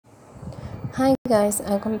Hi guys,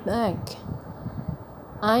 welcome back.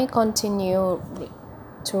 I continue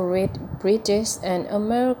to read British and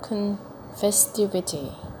American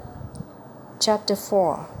festivity. Chapter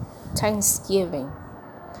 4 Thanksgiving.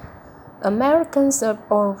 Americans of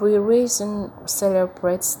every region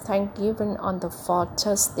celebrate Thanksgiving on the fourth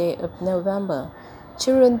Thursday of November.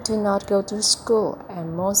 Children do not go to school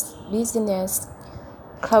and most businesses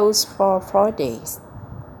close for 4 days.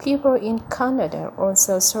 People in Canada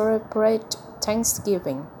also celebrate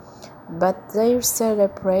Thanksgiving, but they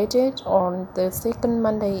celebrate it on the second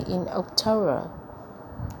Monday in October.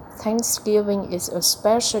 Thanksgiving is a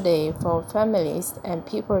special day for families, and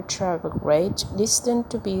people travel great distance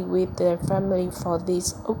to be with their family for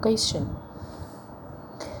this occasion.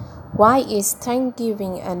 Why is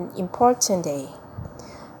Thanksgiving an important day?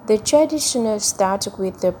 The tradition started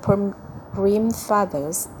with the Pilgrim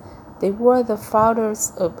Fathers. They were the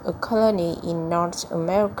founders of a colony in North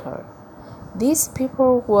America. These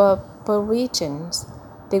people were Puritans.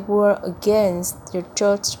 They were against the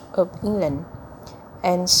Church of England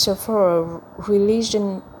and suffered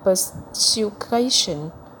religious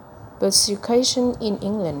persecution in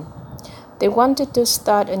England. They wanted to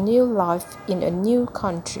start a new life in a new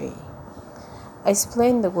country.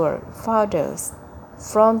 Explain the word founders,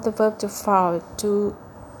 from the verb to found, to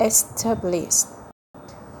establish.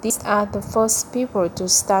 These are the first people to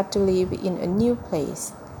start to live in a new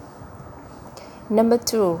place. Number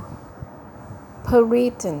 2.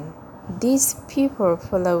 Puritan. These people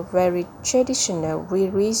follow very traditional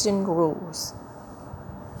religious rules.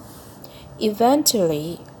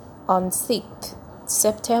 Eventually, on 6th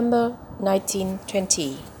September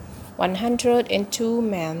 1920, 102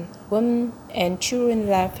 men, women, and children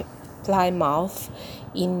left Plymouth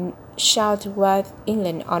in southwest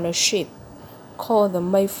England on a ship called the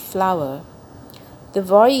Mayflower. The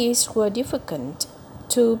voyages were difficult.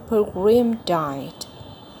 2 pilgrims died,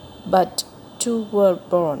 but 2 were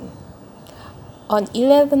born. On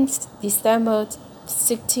 11th December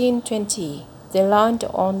 1620, they landed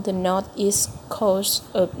on the northeast coast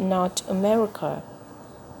of North America.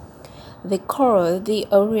 They called the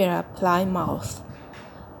area Plymouth.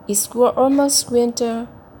 It was almost winter,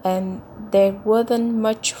 and there wasn't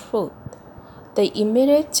much food. They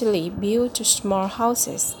immediately built small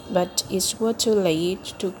houses, but it was too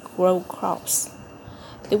late to grow crops.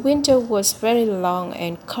 The winter was very long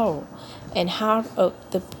and cold, and half of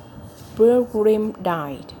the pilgrims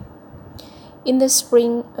died. In the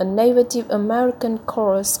spring, a Native American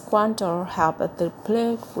called Squanto helped the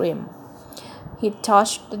pilgrims. He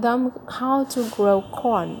taught them how to grow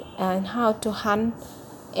corn and how to hunt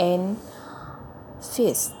and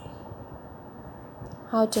fish.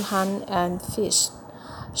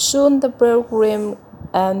 Soon the pilgrims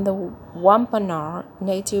and the Wampanoag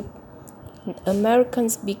Native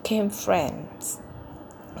Americans became friends.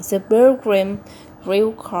 The pilgrims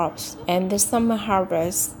grew crops, and the summer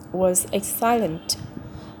harvest was excellent.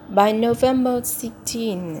 By November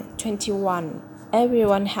 1621,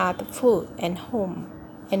 everyone had food and home.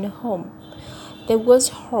 There was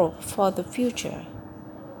hope for the future.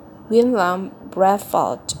 William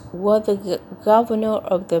Bradford was the governor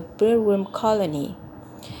of the Pilgrim colony.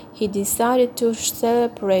 He decided to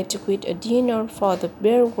celebrate with a dinner for the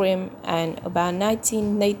pilgrims and about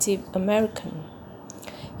 19 Native Americans.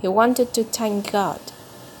 He wanted to thank God.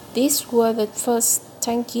 This was the first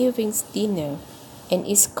Thanksgiving dinner, and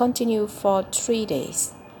it continued for 3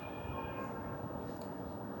 days.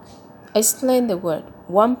 Explain the word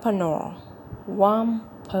Wampanoag.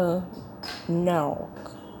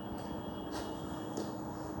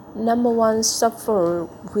 Number 1. Suffer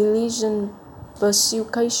religious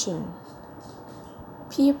persecution.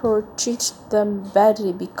 People treat them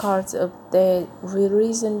badly because of their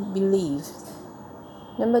religious beliefs.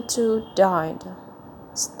 Number 2. Died.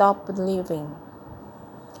 Stop living.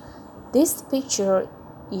 This picture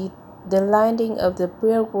is the landing of the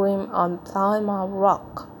Pilgrim on Plymouth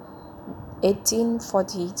Rock,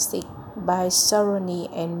 1846, by Sarony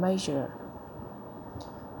and Major.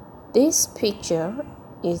 This picture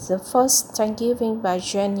is the first Thanksgiving by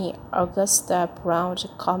Jenny Augusta Brown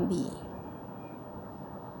Comby.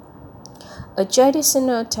 A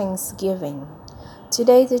traditional Thanksgiving.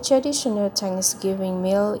 Today, the traditional Thanksgiving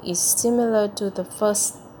meal is similar to the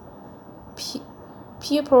first.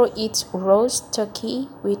 People eat roast turkey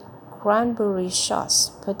with cranberry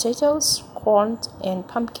sauce, potatoes, corn, and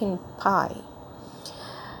pumpkin pie.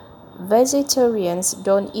 Vegetarians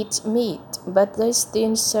don't eat meat, but they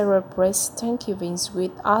still celebrate Thanksgiving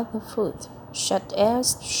with other food, such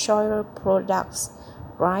as soy products,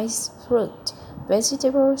 rice, fruit,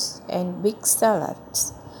 vegetables, and big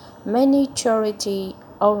salads. Many charity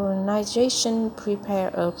organization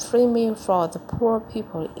prepare a free meal for the poor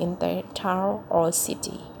people in their town or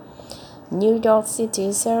city. New York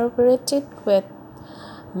City celebrated with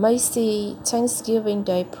Macy's Thanksgiving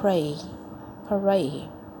Day Parade.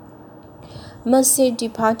 Macy's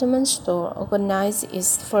department store organized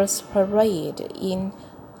its first parade in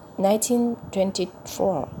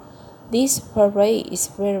 1924. This parade is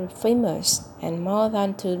very famous, and more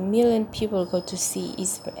than 2 million people go to see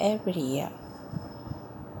it every year.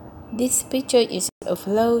 This picture is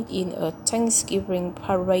uploaded in a Thanksgiving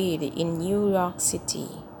parade in New York City.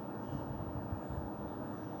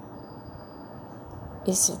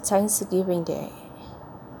 It's Thanksgiving Day.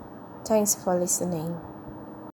 Thanks for listening.